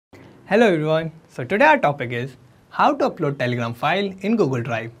Hello everyone. So today our topic is how to upload Telegram file in Google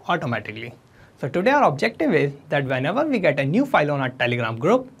Drive automatically. So today our objective is that whenever we get a new file on our Telegram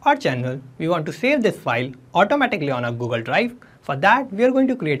group or channel, we want to save this file automatically on our Google Drive. For that, we are going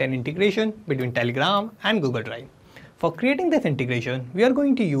to create an integration between Telegram and Google Drive. For creating this integration, we are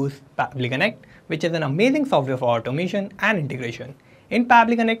going to use Pabbly Connect, which is an amazing software for automation and integration. In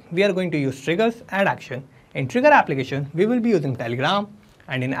Pabbly Connect, we are going to use triggers and action. In trigger application, we will be using Telegram,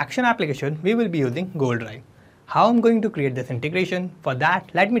 and in action application, we will be using Google Drive. How I'm going to create this integration? For that,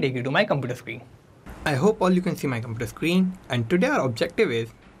 let me take you to my computer screen. I hope all you can see my computer screen, and today our objective is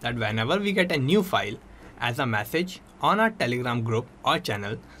that whenever we get a new file as a message on our Telegram group or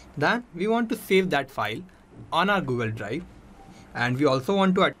channel, then we want to save that file on our Google Drive, and we also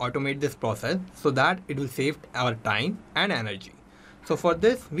want to automate this process so that it will save our time and energy. So for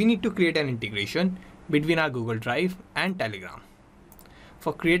this, we need to create an integration between our Google Drive and Telegram.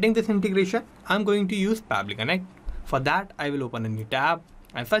 For creating this integration, I'm going to use Pabbly Connect. For that, I will open a new tab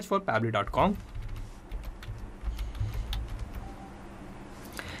and search for pabbly.com.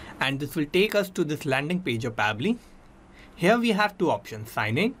 And this will take us to this landing page of Pabbly. Here we have two options,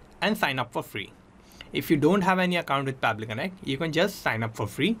 sign in and sign up for free. If you don't have any account with Pabbly Connect, you can just sign up for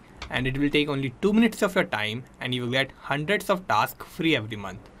free, and it will take only 2 minutes of your time, and you will get hundreds of tasks free every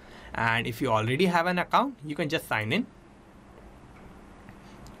month. And if you already have an account, you can just sign in.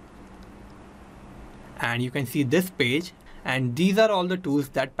 And you can see this page, and these are all the tools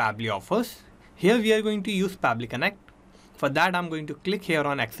that Pabbly offers. Here we are going to use Pabbly Connect. For that, I'm going to click here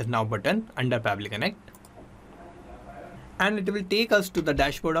on Access Now button under Pabbly Connect, and it will take us to the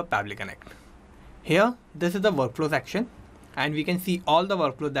dashboard of Pabbly Connect. Here, this is the workflow section, and we can see all the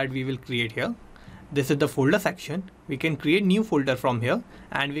workflow that we will create here. This is the folder section. We can create new folder from here,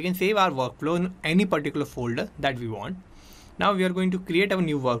 and we can save our workflow in any particular folder that we want. Now we are going to create a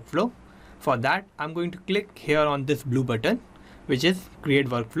new workflow. For that, I'm going to click here on this blue button, which is create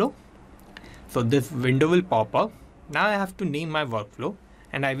workflow. So this window will pop up. Now I have to name my workflow,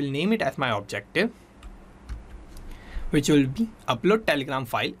 and I will name it as my objective, which will be upload Telegram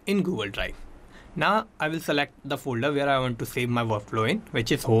file in Google Drive. Now I will select the folder where I want to save my workflow in,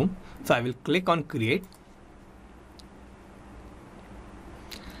 which is home. So I will click on create.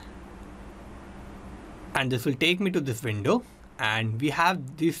 And this will take me to this window, and we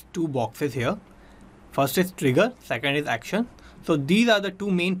have these two boxes here. First is trigger, second is action. So these are the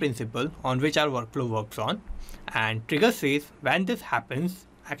two main principles on which our workflow works on. And trigger says when this happens,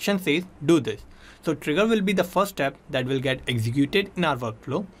 action says do this. So trigger will be the first step that will get executed in our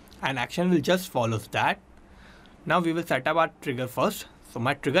workflow, and action will just follow that. Now we will set up our trigger first. So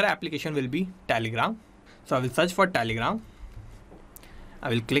my trigger application will be Telegram. So I will search for Telegram. I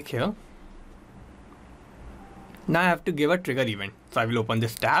will click here. Now I have to give a trigger event. So I will open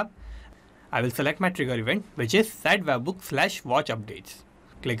this tab. I will select my trigger event, which is set webhook/watch updates.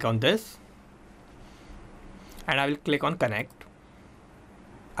 Click on this, and I will click on connect.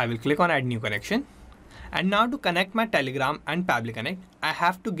 I will click on add new connection. And now to connect my Telegram and Pabbly Connect, I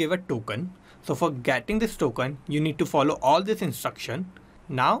have to give a token. So for getting this token, you need to follow all this instruction.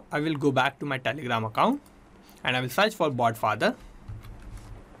 Now I will go back to my Telegram account, and I will search for bot father.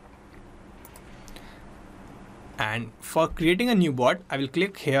 And for creating a new bot, I will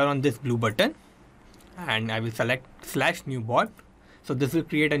click here on this blue button, and I will select /new bot. So this will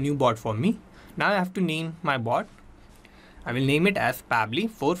create a new bot for me. Now I have to name my bot. I will name it as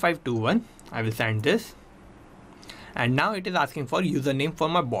Pabbly4521. I will send this. And now it is asking for username for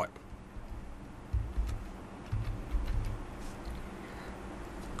my bot.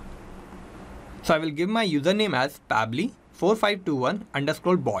 So I will give my username as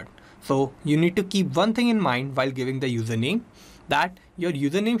Pabbly4521_bot. So you need to keep one thing in mind while giving the username, that your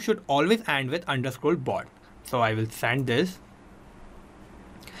username should always end with _bot. So I will send this,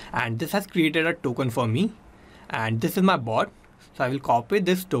 and this has created a token for me, and this is my bot. So I will copy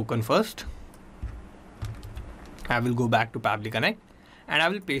this token first. I will go back to Pabbly Connect, and I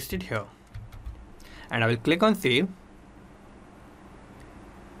will paste it here, and I will click on save.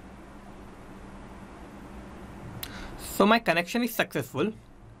 So my connection is successful.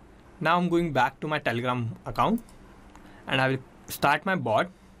 Now I'm going back to my Telegram account, and I will start my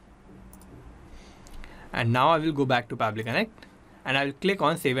bot. And now I will go back to Pabbly Connect, and I will click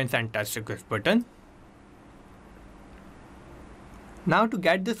on save and send test request button. Now to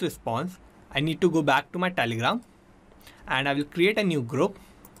get this response, I need to go back to my Telegram, and I will create a new group.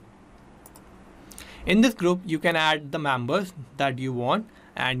 In this group, you can add the members that you want,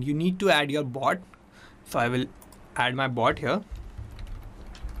 and you need to add your bot. So I will add my bot here,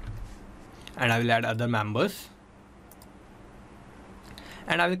 and I will add other members.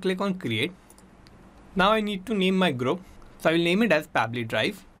 and I will click on create. Now I need to name my group, so I will name it as Pabbly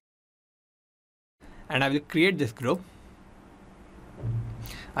Drive, and I will create this group.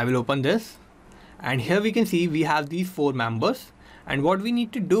 I will open this, and here we can see we have these 4 members, and what we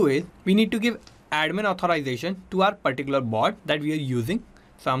need to do is we need to give admin authorization to our particular bot that we are using.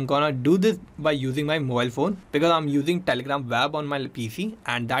 So I'm gonna do this by using my mobile phone because I'm using Telegram web on my PC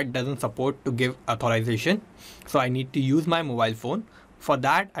and that doesn't support to give authorization. So I need to use my mobile phone. For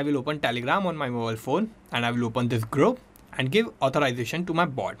that, I will open Telegram on my mobile phone and I will open this group and give authorization to my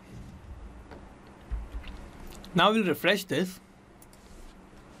bot. Now we'll refresh this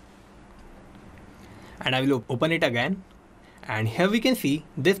and I will open it again. And here we can see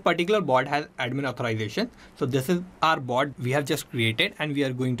this particular bot has admin authorization. So this is our bot we have just created and we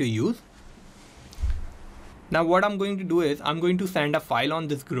are going to use. Now what I'm going to do is I'm going to send a file on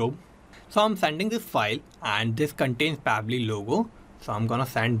this group. So I'm sending this file and this contains Pabbly logo. So I'm gonna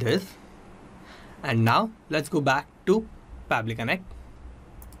send this. And now let's go back to Pabbly Connect.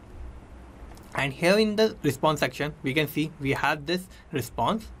 And here in the response section, we can see we have this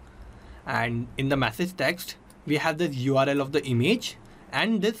response, and in the message text, we have this URL of the image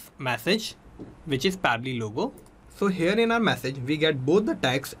and this message, which is Pabbly logo. So here in our message, we get both the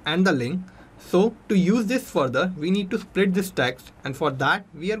text and the link. So to use this further, we need to split this text, and for that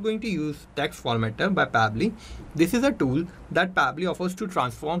we are going to use text formatter by Pabbly. This is a tool that Pabbly offers to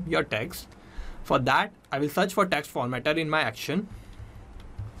transform your text. For that, I will search for text formatter in my action.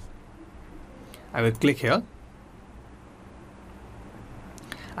 I will click here.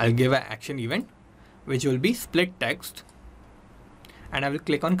 I'll give an action event, which will be split text, and I will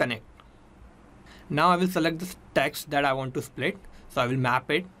click on connect. Now I will select this text that I want to split. So I will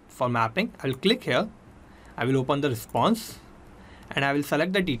map it. For mapping, I will click here. I will open the response and I will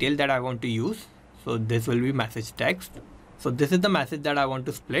select the detail that I want to use. So this will be message text. So this is the message that I want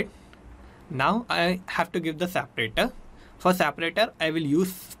to split. Now I have to give the separator. For separator, I will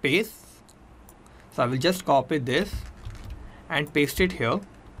use space. So I will just copy this and paste it here.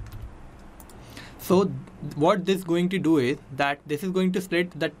 So what this is going to do is that this is going to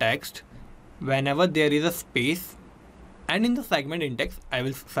split the text whenever there is a space, and in the segment index I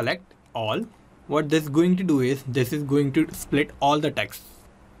will select all. What this is going to do is this is going to split all the text.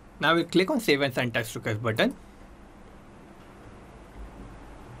 Now we'll click on save and send text request button,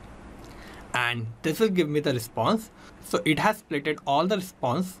 and this will give me the response. So it has splitted all the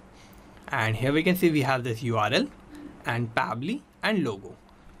response, and here we can see we have this URL and Pabbly and logo.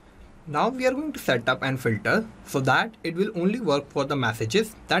 Now we are going to set up and filter so that it will only work for the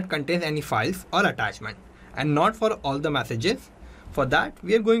messages that contain any files or attachment, and not for all the messages. For that,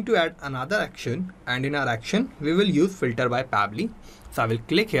 we are going to add another action, and in our action we will use filter by Pabbly. So I will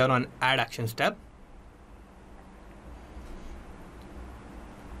click here on add actions tab,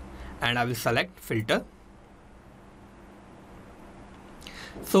 and I will select filter.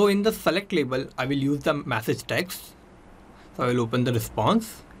 So in the select label, I will use the message text. So I will open the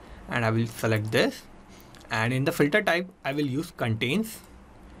response and I will select this, and in the filter type I will use contains,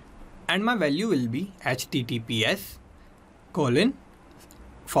 and my value will be https://.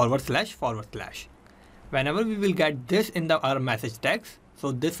 Whenever we will get this in our message text,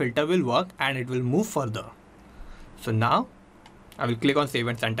 so this filter will work and it will move further. So now I will click on save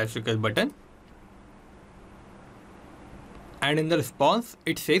and send text request button, and in the response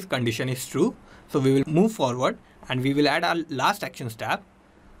it says condition is true. So we will move forward and we will add our last actions tab.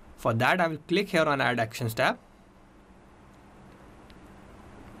 For that, I will click here on add actions tab.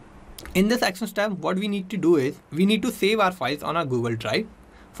 In this actions tab, what we need to do is we need to save our files on our Google Drive.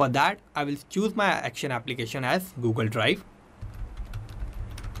 For that, I will choose my action application as Google Drive.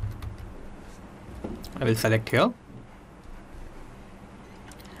 I will select here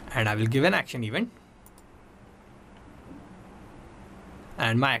and I will give an action event,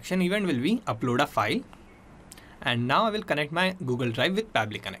 and my action event will be upload a file. And now I will connect my Google Drive with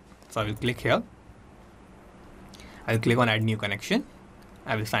Pabbly Connect. So I will click here. I will click on add new connection.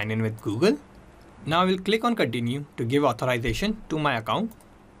 I will sign in with Google. Now I will click on continue to give authorization to my account.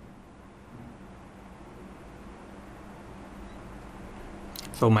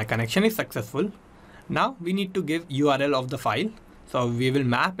 So my connection is successful. Now we need to give URL of the file. So we will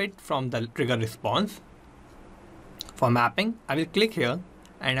map it from the trigger response. For mapping, I will click here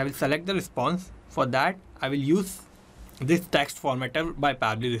and I will select the response. For that, I will use this text formatter by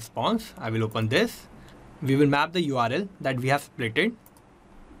Pabbly response. I will open this. We will map the URL that we have splitted.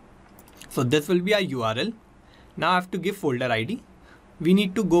 So this will be our URL. Now I have to give folder ID. We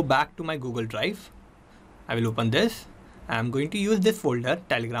need to go back to my Google Drive. I will open this. I am going to use this folder,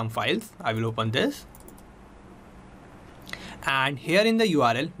 Telegram files. I will open this. And here in the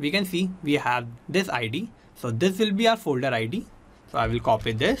URL, we can see we have this ID. So this will be our folder ID. So I will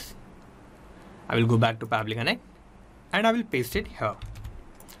copy this. I will go back to Pabbly Connect and I will paste it here.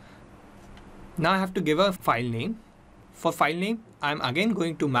 Now I have to give a file name. For file name, I am again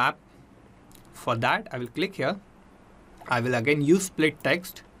going to map. For that, I will click here. I will again use split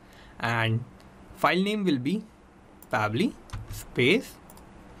text and file name will be Pabbly space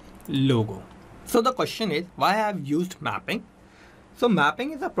logo. So the question is why I have used mapping. So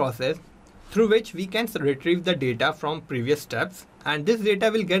mapping is a process through which we can retrieve the data from previous steps, and this data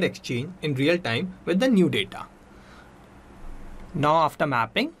will get exchanged in real time with the new data. Now after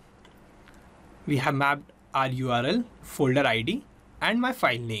mapping, we have mapped our URL, folder ID and my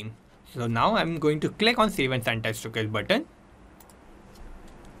file name. So now I'm going to click on Save and Send Text to Case button.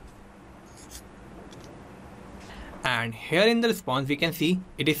 And here in the response, we can see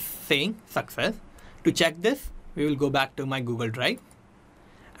it is saying success. To check this, we will go back to my Google Drive.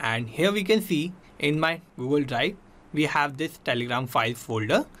 And here we can see in my Google Drive, we have this Telegram files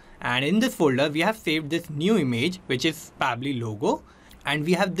folder. And in this folder, we have saved this new image, which is Pabbly logo. And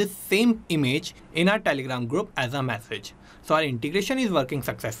we have this same image in our Telegram group as a message. So our integration is working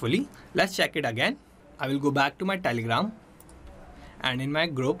successfully. Let's check it again. I will go back to my Telegram. And in my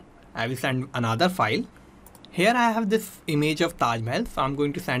group, I will send another file. Here I have this image of Taj Mahal. So I'm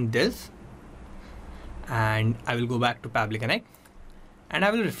going to send this. And I will go back to Pabbly Connect. And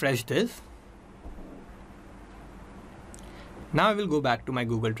I will refresh this. Now I will go back to my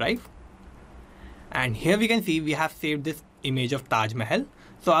Google Drive. And here we can see we have saved this image of Taj Mahal.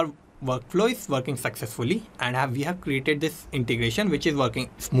 So our workflow is working successfully and we have created this integration which is working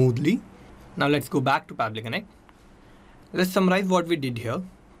smoothly. Now let's go back to Pabbly Connect. Let's summarize what we did here.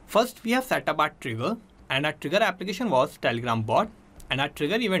 First, we have set up our trigger, and our trigger application was Telegram bot, and our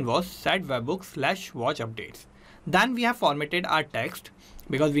trigger event was set webhook/watch updates. Then we have formatted our text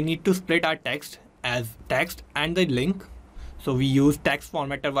because we need to split our text as text and the link. So we use text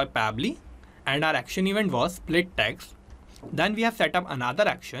formatter by Pabbly, and our action event was split text. Then we have set up another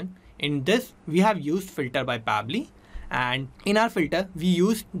action. In this, we have used filter by Pabbly, and in our filter, we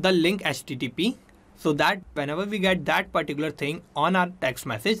used the link HTTP so that whenever we get that particular thing on our text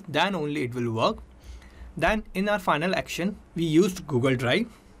message, then only it will work. Then in our final action, we used Google Drive,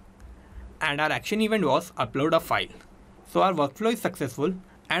 and our action event was upload a file. So our workflow is successful,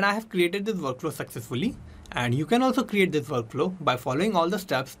 and I have created this workflow successfully. And you can also create this workflow by following all the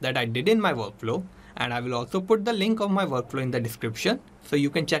steps that I did in my workflow. And I will also put the link of my workflow in the description, so you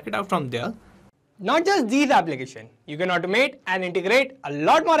can check it out from there. Not just these applications, you can automate and integrate a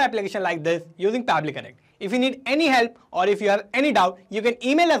lot more applications like this using Pabbly Connect. If you need any help or if you have any doubt, you can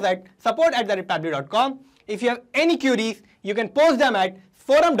email us at support@pabbly.com. If you have any queries, you can post them at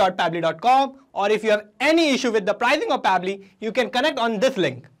forum.pabbly.com, or if you have any issue with the pricing of Pabbly, you can connect on this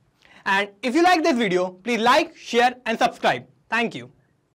link. And if you like this video, please like, share and subscribe. Thank you.